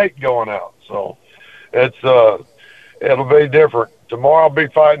 138 going out, so it'll be different. Tomorrow I'll be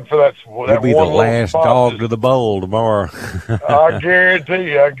fighting for that. You'll be the last dog to the bowl tomorrow. I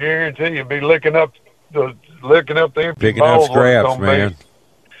guarantee you, be licking up the empty picking up scraps, man.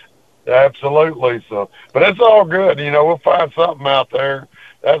 Absolutely. So, but it's all good. We'll find something out there.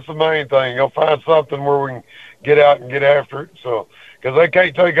 That's the main thing. You'll find something where we can get out and get after it. So, because they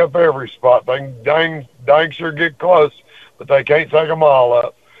can't take up every spot. They can dang sure get close, but they can't take them all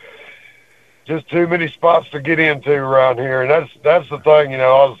up. Just too many spots to get into around here, and that's the thing.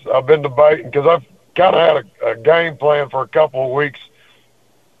 I've been debating, because I've kind of had a game plan for a couple of weeks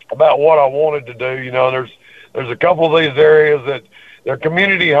about what I wanted to do. There's a couple of these areas that they're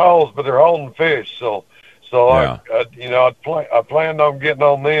community holes, but they're holding fish. So I planned on getting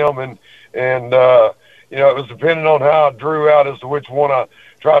on them, and it was depending on how I drew out as to which one I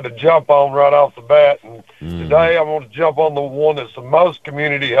tried to jump on right off the bat. And today I'm going to jump on the one that's the most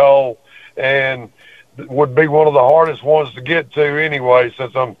community hole, and would be one of the hardest ones to get to anyway,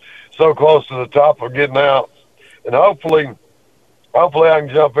 since I'm so close to the top of getting out. And hopefully I can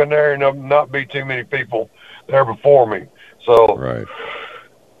jump in there and not be too many people there before me. So, right.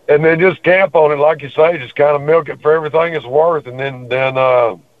 and then just camp on it, like you say, just kind of milk it for everything it's worth, and then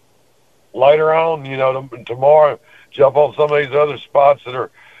later on, you know, tomorrow, jump on some of these other spots that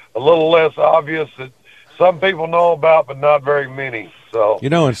are a little less obvious that some people know about, but not very many. So, you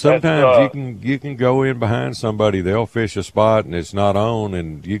know, and sometimes you can go in behind somebody. They'll fish a spot and it's not on,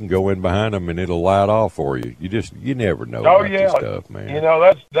 and you can go in behind them and it'll light off for you. You never know about this stuff, man. You know,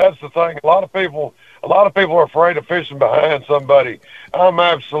 that's the thing. A lot of people are afraid of fishing behind somebody. I'm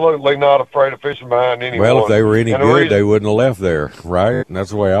absolutely not afraid of fishing behind anyone. Well, if they were any good, they wouldn't have left there, right? And that's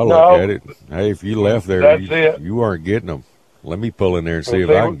the way I look at it. Hey, if you left there, you weren't getting them. Let me pull in there and see if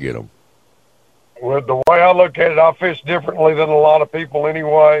I can get them. Well, the way I look at it, I fish differently than a lot of people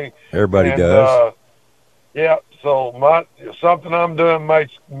anyway. Everybody does. Yeah, so something I'm doing may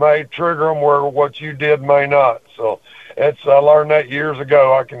trigger them where what you did may not. So I learned that years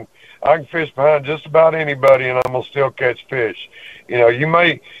ago. I can fish behind just about anybody, and I'm gonna still catch fish. You know, you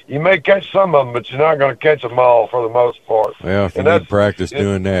may catch some of them, but you're not going to catch them all for the most part. Well, if you need practice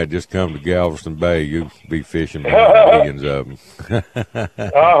doing that, just come to Galveston Bay. You'll be fishing millions of them.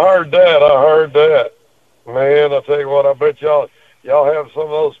 I heard that. Man, I tell you what, I bet y'all have some of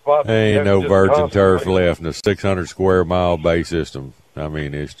those spots. There ain't no virgin turf left in the 600 square mile bay system. I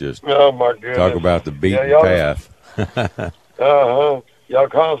mean, it's just, oh my goodness. Talk about the beaten path. Y'all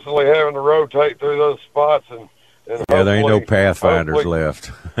constantly having to rotate through those spots and yeah, there ain't no pathfinders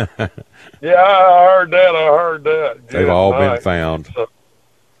left. Yeah, I heard that. They've all been found. So,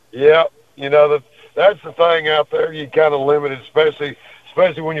 yeah, you know, that's the thing out there. You kind of limited, especially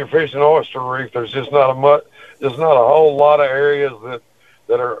when you're fishing oyster reef. There's just not a whole lot of areas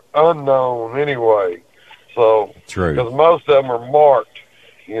that are unknown anyway. So, true, because most of them are marked.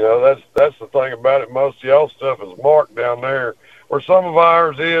 You know, that's the thing about it. Most of y'all stuff is marked down there, where some of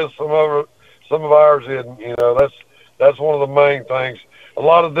ours is, some of ours isn't. You know, that's one of the main things. A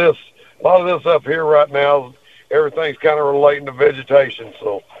lot of this up here right now, everything's kind of relating to vegetation.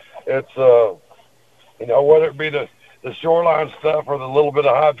 So it's you know, whether it be the shoreline stuff or the little bit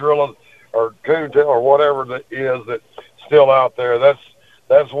of hydrilla or coontail or whatever that is that's still out there.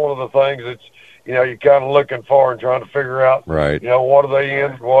 That's one of the things that's, you know, you're kind of looking for and trying to figure out. Right. You know, what are they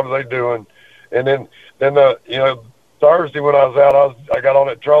in? What are they doing? And then you know, Thursday when I was out, I got on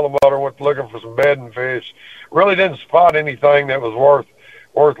that trolling motor and went looking for some bedding fish. Really didn't spot anything that was worth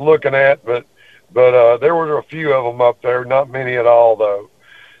looking at, but there were a few of them up there, not many at all though.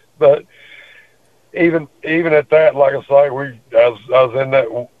 But even at that, like I say, I was in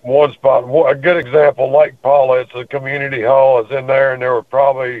that one spot. A good example, Lake Paula. It's a community hall. It's in there, and there were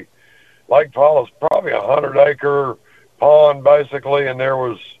probably Lake Paula's probably 100-acre pond basically, and there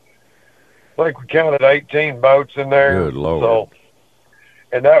was, I think we counted 18 boats in there. Good Lord. So,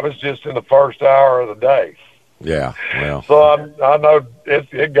 and that was just in the first hour of the day. Yeah, well. So I know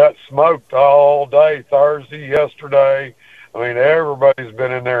it got smoked all day Thursday, yesterday. I mean, everybody's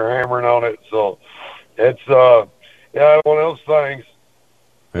been in there hammering on it. So it's one of those things.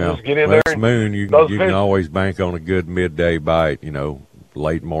 Yeah, just get in well, there. It's moon. You can always bank on a good midday bite. You know,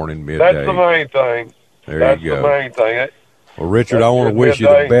 late morning, midday. That's the main thing. There you go. That's the main thing. Well, Richard, I want to wish you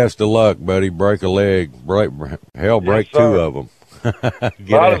the best of luck, buddy. Break a leg. Break two of them.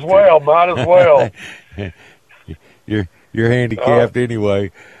 Might as well. You're handicapped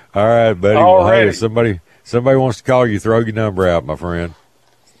anyway. All right, buddy. Well, hey, if somebody wants to call you, throw your number out, my friend.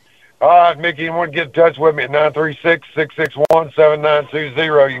 All right, Mickey, you want to get in touch with me at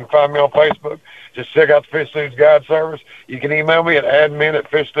 936-661-7920. You can find me on Facebook. Just check out the Fish Dudes Guide Service. You can email me at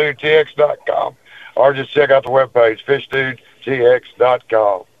admin@fishdudetx.com or just check out the webpage,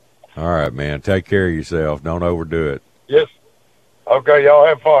 fishdudetx.com. All right, man. Take care of yourself. Don't overdo it. Yes. Okay, y'all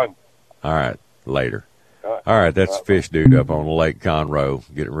have fun. All right, later. All right, that's Fish Dude up on Lake Conroe,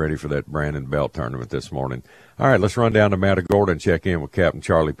 getting ready for that Brandon Belt tournament this morning. All right, let's run down to Matagorda and check in with Captain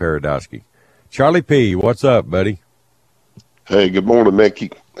Charlie Paradowski. Charlie P., what's up, buddy? Hey, good morning,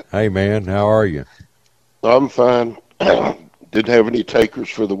 Mickey. Hey, man, how are you? I'm fine. Didn't have any takers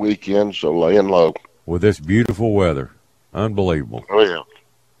for the weekend, so laying low. With this beautiful weather. Unbelievable. Oh, yeah.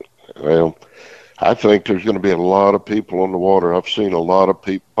 Well, I think there's going to be a lot of people on the water. I've seen a lot of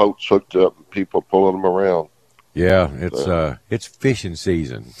boats hooked up and people pulling them around. Yeah, it's fishing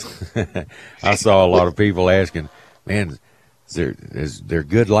season. I saw a lot of people asking, man, is there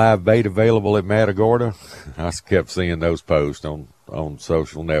good live bait available at Matagorda? I kept seeing those posts on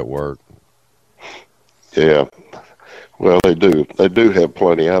social network. Yeah, well, they do. They do have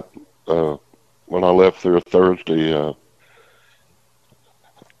plenty. When I left there Thursday,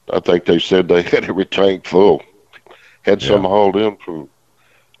 I think they said they had every tank full. Had some hauled in from,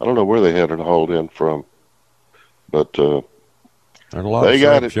 I don't know where they had it hauled in from, but There's a lot of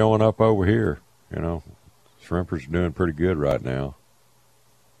shrimp showing up over here. You know, shrimpers are doing pretty good right now.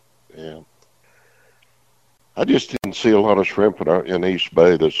 Yeah. I just didn't see a lot of shrimp in East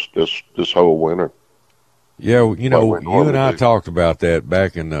Bay this whole winter. Yeah, you know, you and I talked about that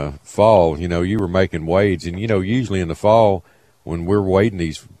back in the fall. You know, you were making wades, and, you know, usually in the fall when we're wading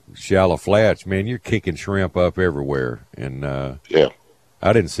these shallow flats, man, you're kicking shrimp up everywhere. And, yeah,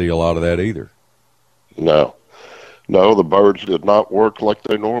 I didn't see a lot of that either. No, the birds did not work like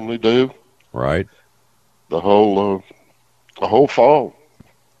they normally do. Right. The whole fall.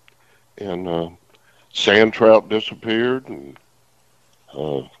 And sand trout disappeared, and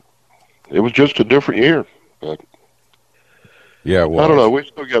it was just a different year. But yeah, I don't know. We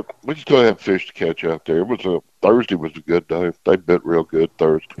still have fish to catch out there. Thursday was a good day. They bit real good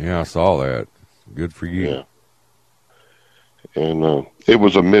Thursday. Yeah, I saw that. Good for you. Yeah. And it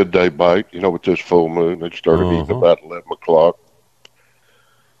was a midday bite. You know, with this full moon, it started eating about 11 o'clock.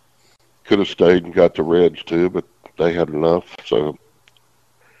 Could have stayed and got the reds too, but they had enough. So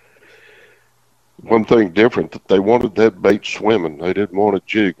one thing different, they wanted that bait swimming. They didn't want it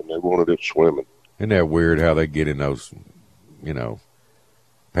jigging. They wanted it swimming. Isn't that weird how they get in those, you know,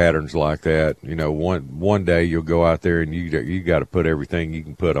 patterns like that? You know, one day you'll go out there and you got to put everything you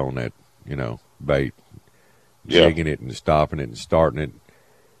can put on that, you know, bait, jigging it and stopping it and starting it.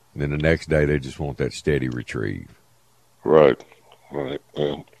 And then the next day they just want that steady retrieve. Right.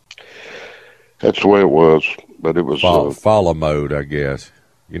 That's the way it was, but it was follow mode, I guess.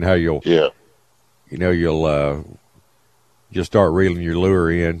 You know how you'll you'll start reeling your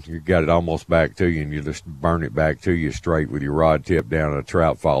lure in. You got it almost back to you, and you just burn it back to you straight with your rod tip down, and a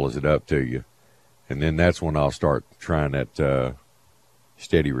trout follows it up to you. And then that's when I'll start trying that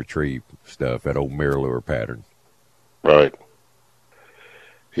steady retrieve stuff, that old mirror lure pattern. Right.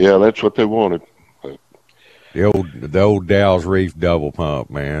 Yeah, that's what they wanted. The old Dow's Reef double pump,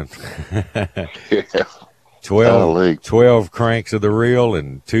 man. Yeah. 12 cranks of the reel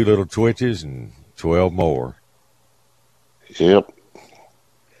and 2 little twitches and 12 more. Yep.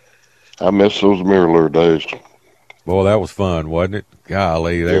 I miss those mirror lure days. Boy, that was fun, wasn't it?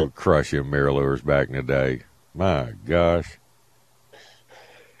 Golly, they would crush you mirror lures back in the day. My gosh.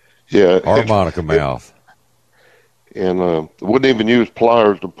 Yeah. Harmonica mouth. And wouldn't even use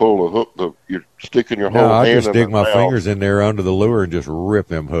pliers to pull a hook. You're sticking your whole hand in. I just stick my mouth. fingers in there under the lure and just rip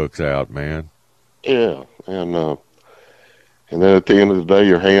them hooks out, man. Yeah, and then at the end of the day,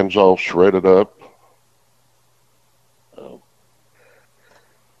 your hand's all shredded up.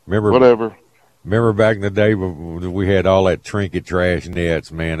 Remember back in the day when we had all that trinket trash nets,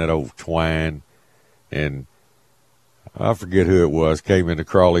 man, that old twine, and I forget who it was, came into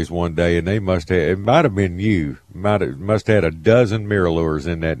Crawley's one day, and it might have been you, must have had a dozen mirror lures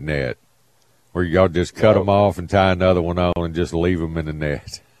in that net, where y'all just cut them off and tie another one on and just leave them in the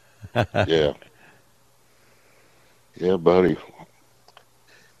net. Yeah. Yeah, buddy.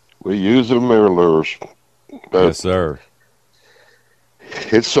 We use the mirror lures. Yes, sir.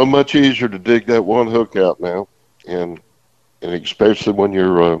 It's so much easier to dig that one hook out now, and especially when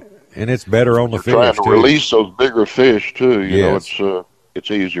you're and it's better on the fish trying to release those bigger fish too. You know,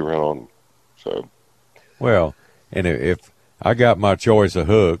 it's easier on them. So, well, and if I got my choice of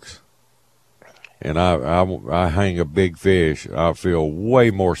hooks, and I hang a big fish, I feel way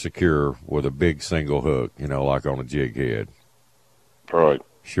more secure with a big single hook. You know, like on a jig head. Right.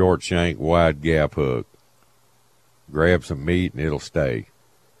 Short shank, wide gap hook. Grab some meat and it'll stay.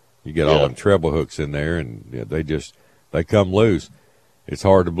 You get all them treble hooks in there, and they come loose. It's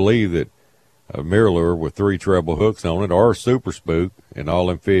hard to believe that a mirror lure with 3 treble hooks on it, or a super spook, and all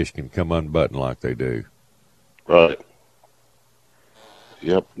them fish can come unbuttoned like they do. Right.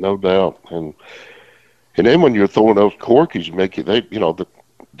 Yep, no doubt. And then when you're throwing those corkies,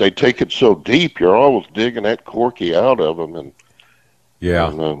 they take it so deep, you're always digging that corky out of them, and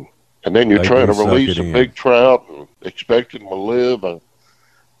then you're trying to release a big trout and expecting them to live.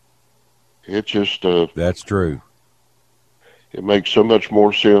 It just that's true. It makes so much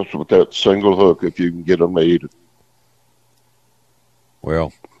more sense with that single hook if you can get them to eat it.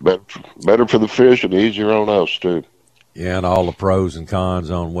 Well, better for the fish and easier on us too. Yeah, and all the pros and cons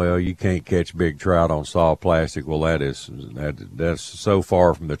on, well, you can't catch big trout on soft plastic. Well, that's so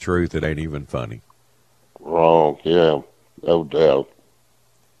far from the truth it ain't even funny. Wrong, yeah, no doubt.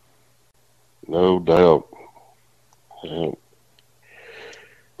 No doubt. Yeah.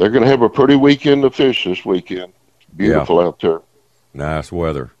 They're going to have a pretty weekend to fish this weekend. Beautiful out there. Nice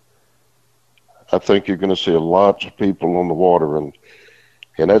weather. I think you're going to see lots of people on the water, and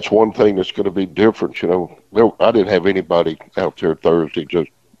that's one thing that's going to be different. You know, I didn't have anybody out there Thursday,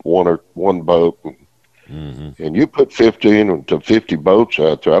 just one boat. Mm-hmm. And you put 15 to 50 boats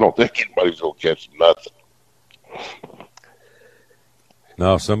out there, I don't think anybody's going to catch nothing.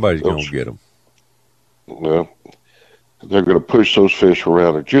 No, somebody's going to get them. Well, they're going to push those fish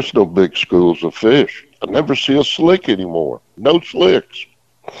around. There's just no big schools of fish. I never see a slick anymore. No slicks.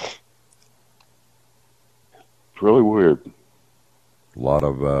 It's really weird. A lot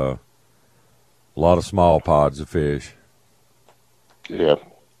of small pods of fish. Yeah.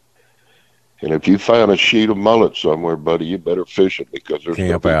 And if you find a sheet of mullet somewhere, buddy, you better fish it because there's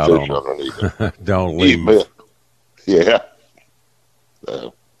Camp no out fish on underneath it. Don't leave. Yeah.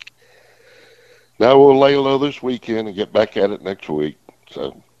 Now we'll lay low this weekend and get back at it next week.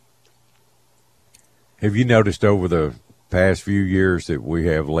 So, have you noticed over the past few years that we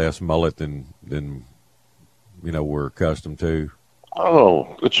have less mullet than we're accustomed to?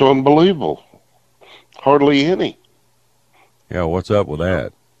 Oh, it's unbelievable. Hardly any. Yeah, what's up with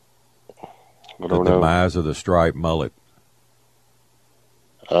that? I don't the know. demise of the striped mullet.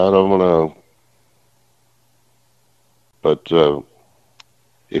 I don't know. But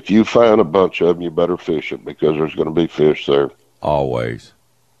if you find a bunch of them, you better fish it because there's going to be fish there. Always.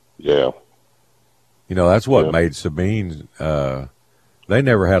 Yeah. That's what made Sabine, they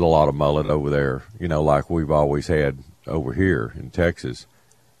never had a lot of mullet over there, like we've always had over here in Texas.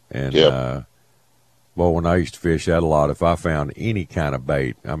 And, well, when I used to fish that a lot, if I found any kind of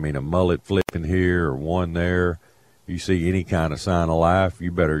bait, a mullet flipping here or one there, you see any kind of sign of life,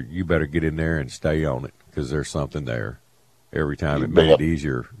 you better get in there and stay on it because there's something there. Every time it made it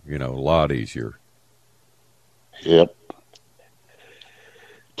easier, a lot easier. Yep.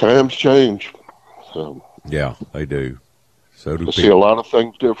 Times change. So, yeah, they do. So do I see a lot of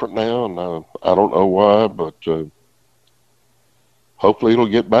things different now, and I don't know why, but hopefully it'll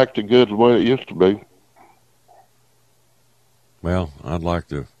get back to good the way it used to be. Well, I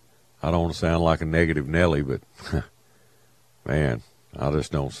don't want to sound like a negative Nelly, but, man, I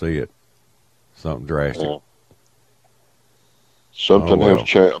just don't see it. Something drastic. Yeah. Something has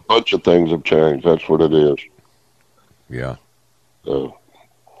changed. A bunch of things have changed. That's what it is. Yeah. A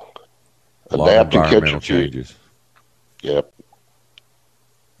lot of environmental changes. Yep.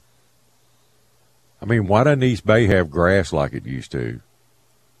 Why doesn't East Bay have grass like it used to?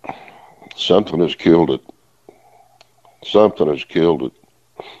 Something has killed it.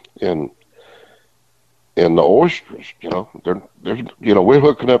 And the oysters, we're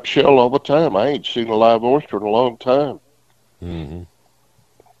hooking up shell all the time. I ain't seen a live oyster in a long time. Mm-hmm.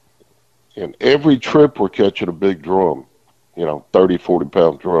 And every trip we're catching a big drum, 30,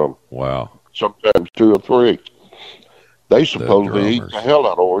 40-pound drum. Wow. Sometimes 2 or 3. They supposedly eat the hell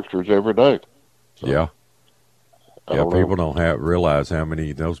out of oysters every day. So, yeah. Yeah, people don't realize how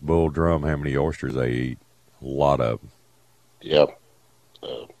many, those bull drum, how many oysters they eat. A lot of them. Yeah.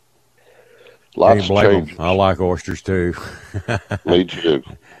 Lots of changes. I like oysters too. Me too.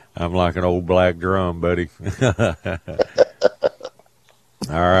 I'm like an old black drum, buddy. All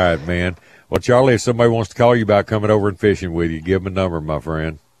right, man. Well, Charlie, if somebody wants to call you about coming over and fishing with you, give them a number, my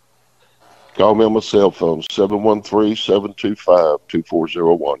friend. Call me on my cell phone,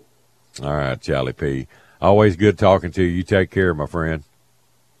 713-725-2401. All right, Charlie P. Always good talking to you. You take care, my friend.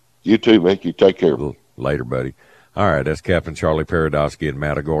 You too, Mickey. Take care. Later, buddy. All right, that's Captain Charlie Paradowski in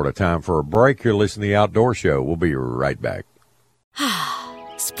Matagorda. Time for a break. You're listening to The Outdoor Show. We'll be right back.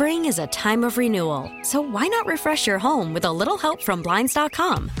 Spring is a time of renewal, so why not refresh your home with a little help from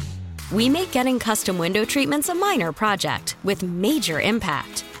Blinds.com? We make getting custom window treatments a minor project with major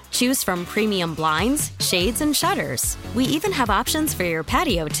impact. Choose from premium blinds, shades, and shutters. We even have options for your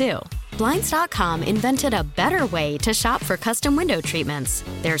patio, too. Blinds.com invented a better way to shop for custom window treatments.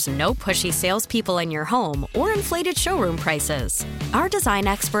 There's no pushy salespeople in your home or inflated showroom prices. Our design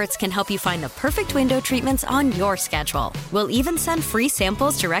experts can help you find the perfect window treatments on your schedule. We'll even send free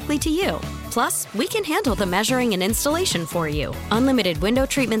samples directly to you. Plus, we can handle the measuring and installation for you. Unlimited window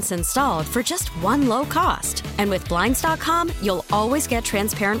treatments installed for just one low cost. And with Blinds.com, you'll always get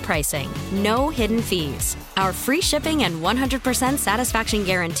transparent pricing. No hidden fees. Our free shipping and 100% satisfaction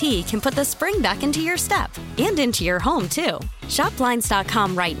guarantee can put the spring back into your step and into your home, too. Shop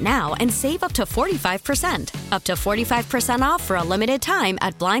Blinds.com right now and save up to 45%. Up to 45% off for a limited time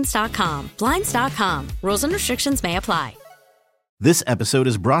at Blinds.com. Blinds.com. Rules and restrictions may apply. This episode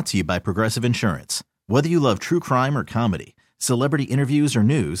is brought to you by Progressive Insurance. Whether you love true crime or comedy, celebrity interviews or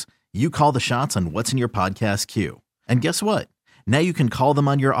news, you call the shots on what's in your podcast queue. And guess what? Now you can call them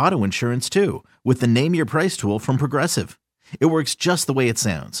on your auto insurance, too, with the Name Your Price tool from Progressive. It works just the way it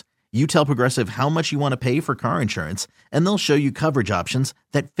sounds. You tell Progressive how much you want to pay for car insurance, and they'll show you coverage options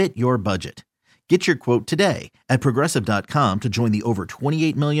that fit your budget. Get your quote today at Progressive.com to join the over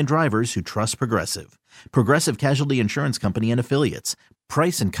 28 million drivers who trust Progressive. Progressive Casualty Insurance Company and Affiliates.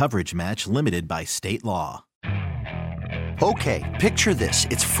 Price and coverage match limited by state law. Okay, picture this.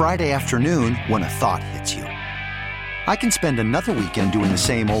 It's Friday afternoon when a thought hits you. I can spend another weekend doing the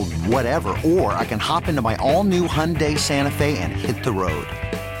same old whatever, or I can hop into my all-new Hyundai Santa Fe and hit the road.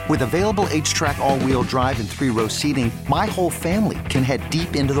 With available H-Track all-wheel drive and 3-row seating, my whole family can head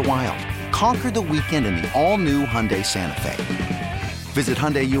deep into the wild. Conquer the weekend in the all-new Hyundai Santa Fe. Visit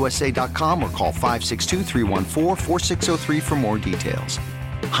HyundaiUSA.com or call 562-314-4603 for more details.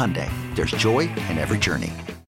 Hyundai, there's joy in every journey.